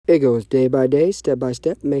It goes day by day, step by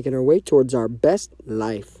step, making our way towards our best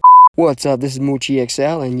life. What's up? This is Moochie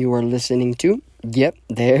XL, and you are listening to, yep,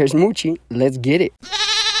 there's Moochie. Let's get it.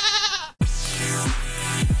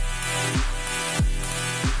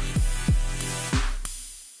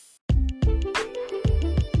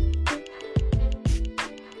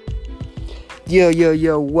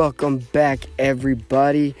 Yo, welcome back,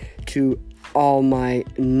 everybody, to all my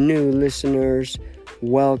new listeners.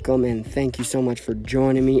 Welcome and thank you so much for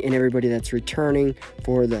joining me, and everybody that's returning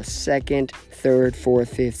for the 2nd, 3rd,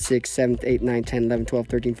 4th, 5th, 6th, 7th, 8th, 9th, 10th, 11th, 12th,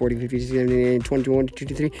 13th, 14th, 15th, 16th, 17th, 18th, 20th, 21st,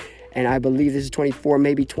 22nd, 23rd, and I believe this is 24th,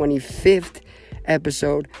 maybe 25th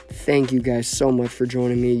episode. Thank you guys so much for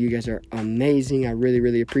joining me. You guys are amazing. I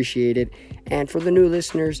really appreciate it. And for the new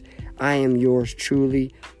listeners, I am yours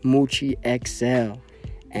truly, Moochie XL,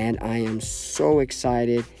 and I am so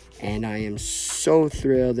excited, and I am so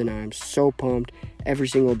thrilled, and I am so pumped every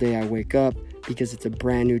single day I wake up, because it's a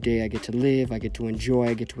brand new day. I get to live, I get to enjoy,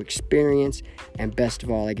 I get to experience, and best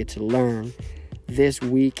of all, I get to learn. This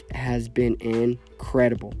week has been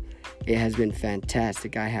incredible. It has been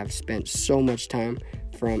fantastic. I have spent so much time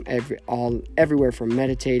from everywhere from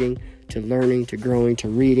meditating to learning to growing to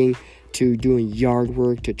reading to doing yard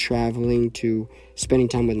work, to traveling, to spending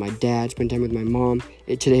time with my dad, spending time with my mom.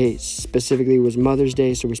 Today specifically was Mother's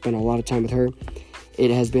Day, so we spent a lot of time with her. It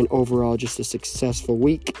has been overall just a successful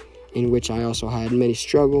week, in which I also had many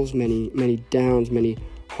struggles, many downs, many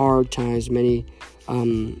hard times, many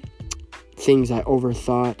things I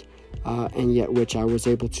overthought, and yet which I was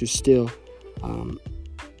able to still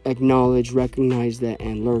acknowledge, recognize that,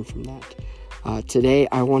 and learn from that. Today,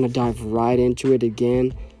 I want to dive right into it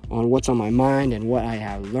again on what's on my mind and what I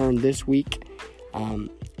have learned this week.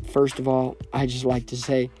 First of all, I just like to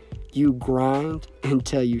say, you grind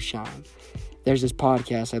until you shine. There's this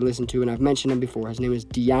podcast I listen to, and I've mentioned him before. His name is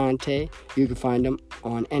Deontay. You can find him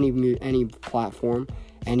on any platform,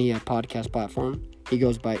 any podcast platform. He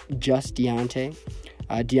goes by just Deontay.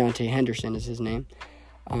 Deontay Henderson is his name.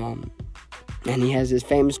 And he has this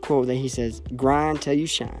famous quote that he says, grind till you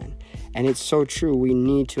shine. And it's so true. We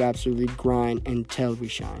need to absolutely grind until we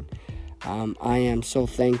shine. I am so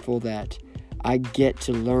thankful that I get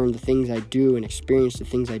to learn the things I do and experience the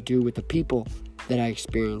things I do with the people that I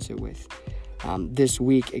experience it with. This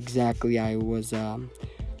week, exactly, I was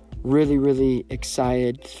really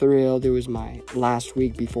excited, thrilled. It was my last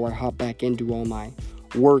week before I hop back into all my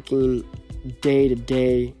working day to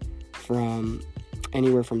day, from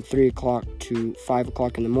anywhere from 3 o'clock to 5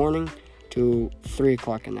 o'clock in the morning to 3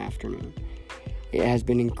 o'clock in the afternoon. It has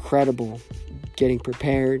been incredible getting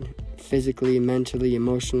prepared physically, mentally,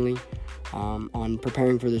 emotionally, on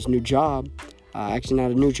preparing for this new job. Actually,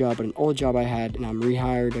 not a new job, but an old job I had, and I'm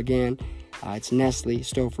rehired again. It's Nestle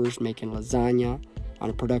Stouffer's, making lasagna on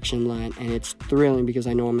a production line, and it's thrilling because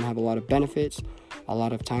I know I'm going to have a lot of benefits, a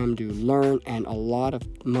lot of time to learn, and a lot of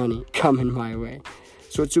money coming my way.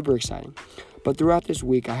 So it's super exciting. But throughout this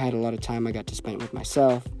week, I had a lot of time I got to spend with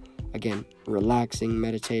myself, again, relaxing,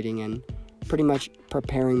 meditating, and pretty much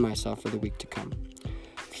preparing myself for the week to come.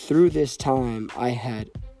 Through this time, I had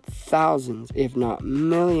thousands, if not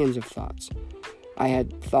millions of thoughts. I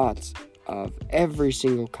had thoughts of every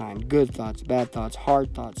single kind: good thoughts, bad thoughts,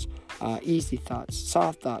 hard thoughts, easy thoughts,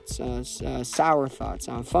 soft thoughts, sour thoughts,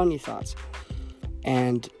 funny thoughts.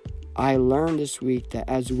 And I learned this week that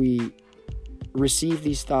as we receive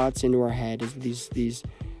these thoughts into our head,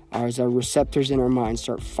 as our receptors in our mind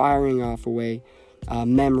start firing off away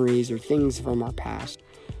memories or things from our past,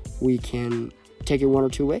 we can take it one or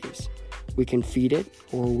two ways. We can feed it,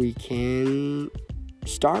 or we can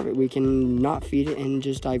starve it. We can not feed it and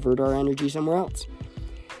just divert our energy somewhere else.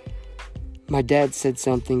 My dad said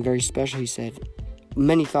something very special. He said,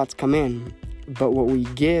 many thoughts come in, but what we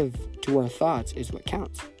give to our thoughts is what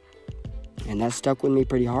counts. And that stuck with me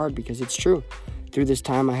pretty hard, because it's true. Through this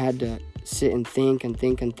time, I had to sit and think.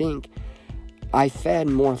 I fed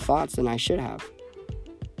more thoughts than I should have.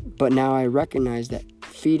 But now I recognize that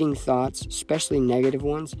feeding thoughts, especially negative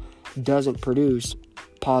ones, doesn't produce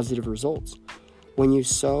positive results. When you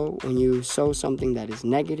sow something that is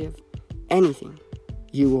negative, anything,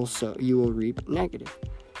 you will reap negative.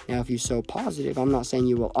 Now, if you sow positive, I'm not saying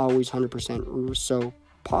you will always 100% sow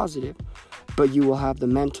positive, but you will have the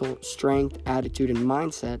mental strength, attitude, and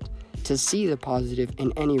mindset to see the positive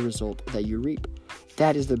in any result that you reap.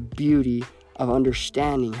 That is the beauty of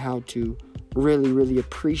understanding how to really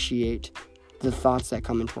appreciate the thoughts that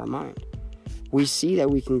come into our mind. We see that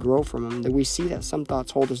we can grow from them, that we see that some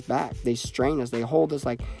thoughts hold us back. They strain us. They hold us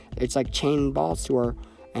like it's like chain and ball to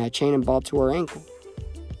our ankle.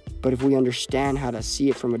 But if we understand how to see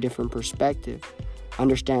it from a different perspective,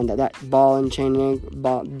 understand that ball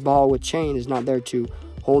with chain is not there to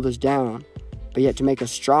hold us down, but yet to make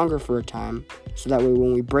us stronger for a time, so that way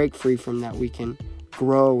when we break free from that, we can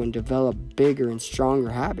grow and develop bigger and stronger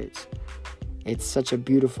habits. It's such a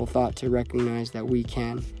beautiful thought to recognize that we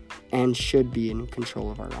can and should be in control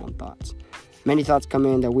of our own thoughts. Many thoughts come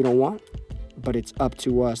in that we don't want, but it's up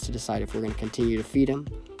to us to decide if we're going to continue to feed them,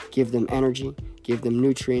 give them energy, give them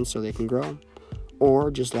nutrients so they can grow,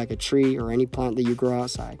 or just like a tree or any plant that you grow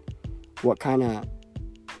outside, what kind of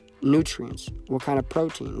nutrients, what kind of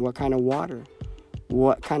protein, what kind of water,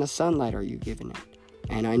 what kind of sunlight are you giving it?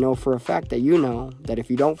 And I know for a fact that you know that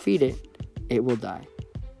if you don't feed it, it will die.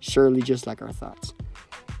 Surely just like our thoughts.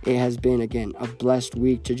 It has been, again, a blessed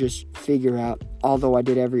week to just figure out, although I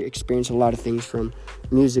did experience a lot of things from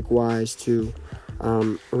music-wise to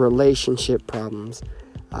relationship problems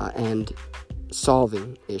and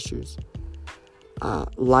solving issues.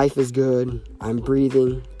 Life is good. I'm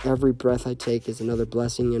breathing. Every breath I take is another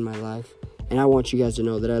blessing in my life. And I want you guys to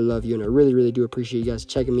know that I love you, and I really, really do appreciate you guys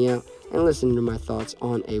checking me out and listening to my thoughts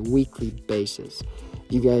on a weekly basis.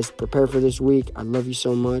 You guys prepare for this week. I love you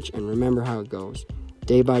so much, and remember how it goes.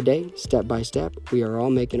 Day by day, step by step, we are all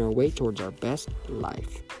making our way towards our best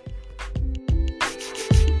life.